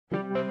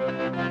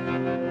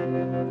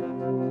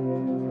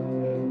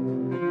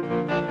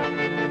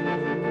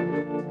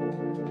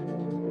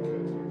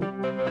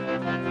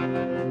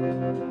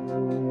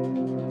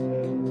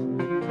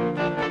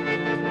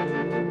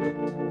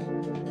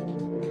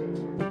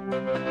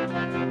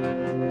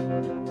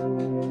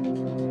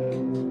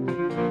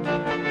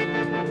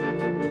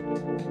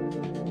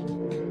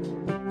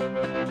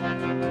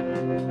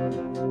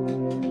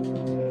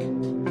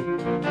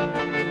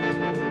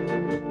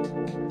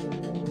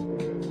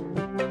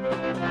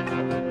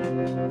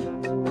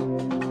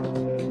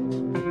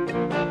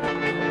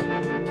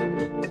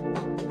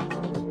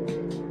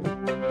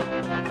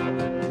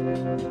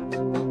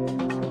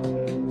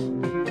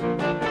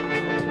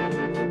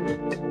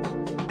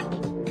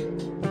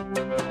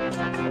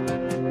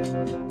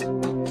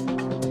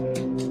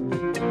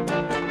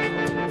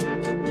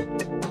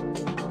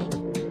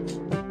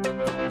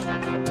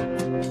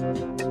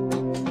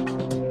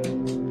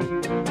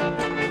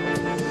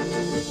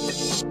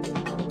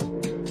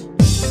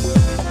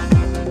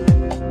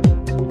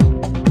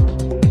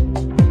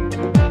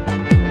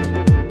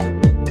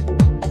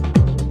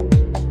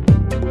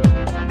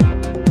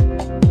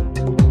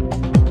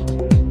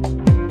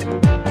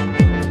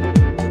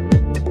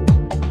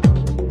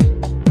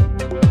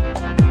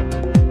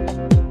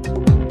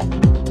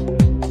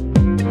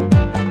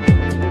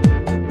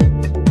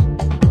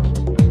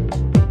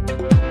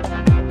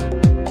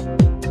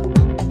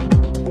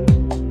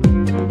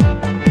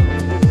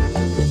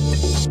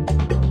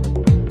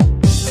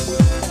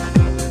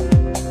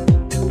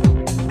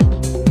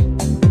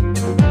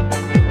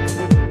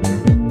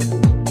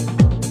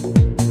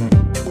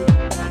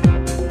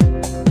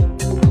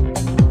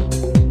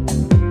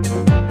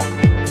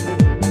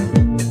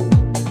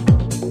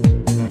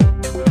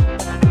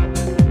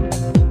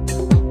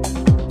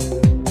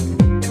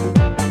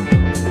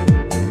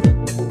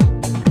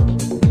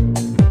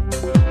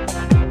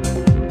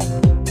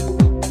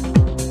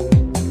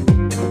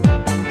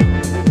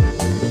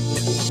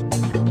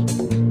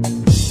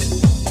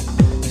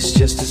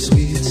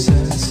sweet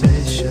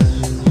sensation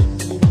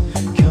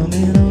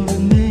coming over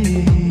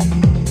me.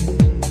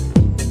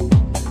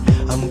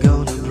 I'm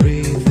gonna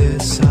breathe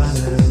this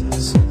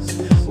silence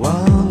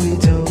while we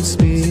don't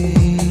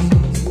speak.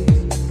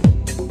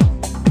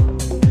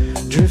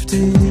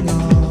 Drifting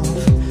off,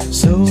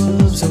 so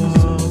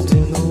absorbed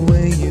in the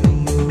way you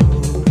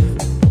move.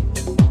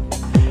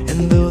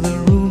 And though the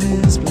room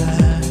is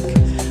black,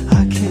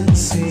 I can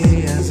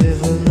see as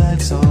if a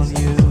light's on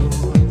you.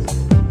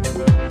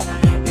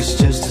 It's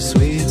just a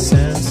sweet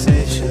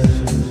sensation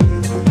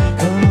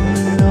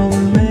coming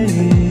over me.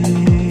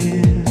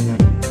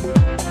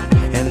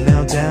 And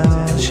now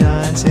down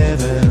shines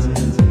heaven,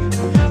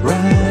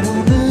 right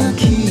on the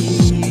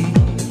key.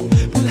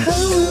 But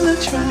how will I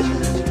try?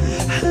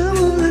 How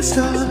will I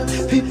start?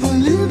 People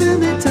live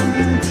and they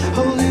die,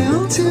 holding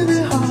on to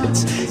their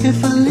hearts.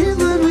 If I live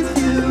on with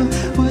you,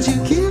 would you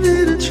give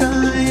it a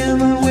try?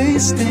 Am I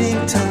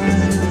wasting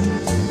time?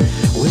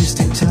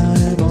 Wasting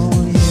time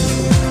on you.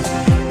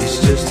 It's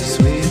just a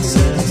sweet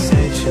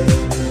sensation.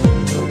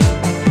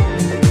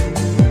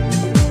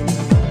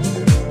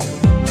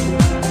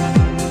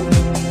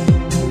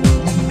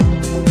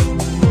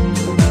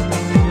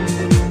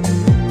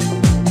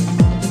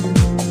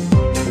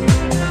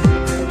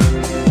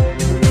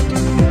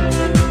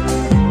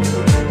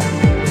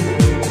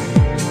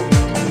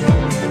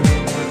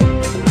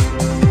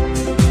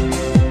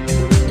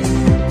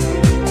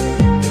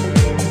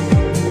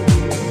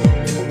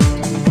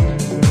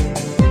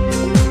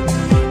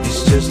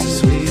 It's just a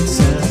sweet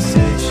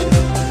sensation.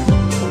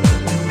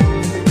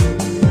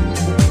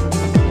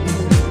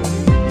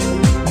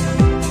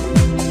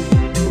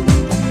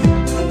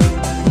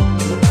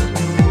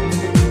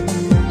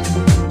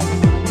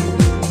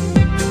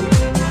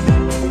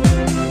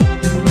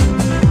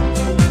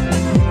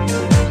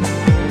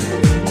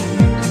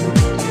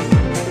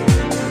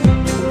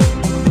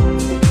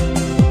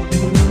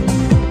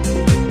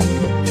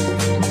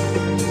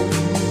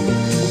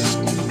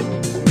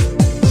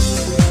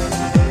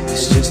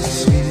 It's just a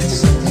sweet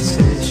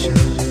sensation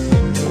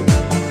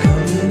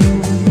coming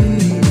over me.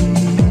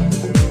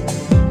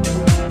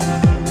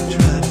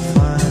 Try to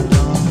find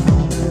our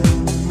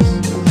moments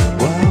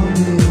while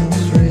we're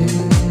free.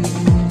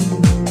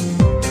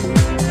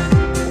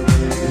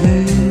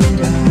 Laying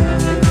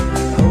down,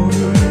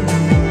 holding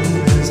on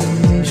as a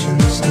nation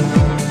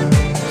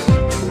starts.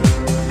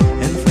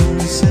 And for a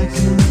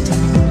second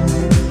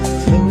time,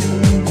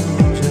 floating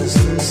on just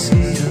the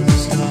sea of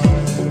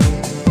stars.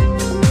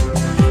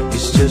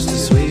 It's just a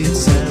sweet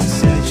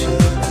sensation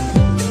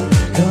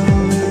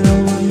coming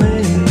over me,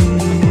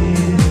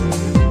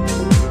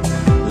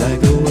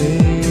 like a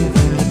wave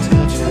that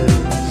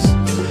touches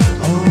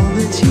all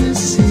that you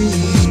see.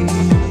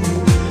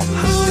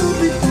 Hold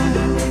me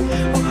back,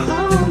 or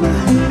hold my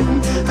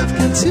hand. I've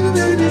got too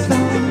many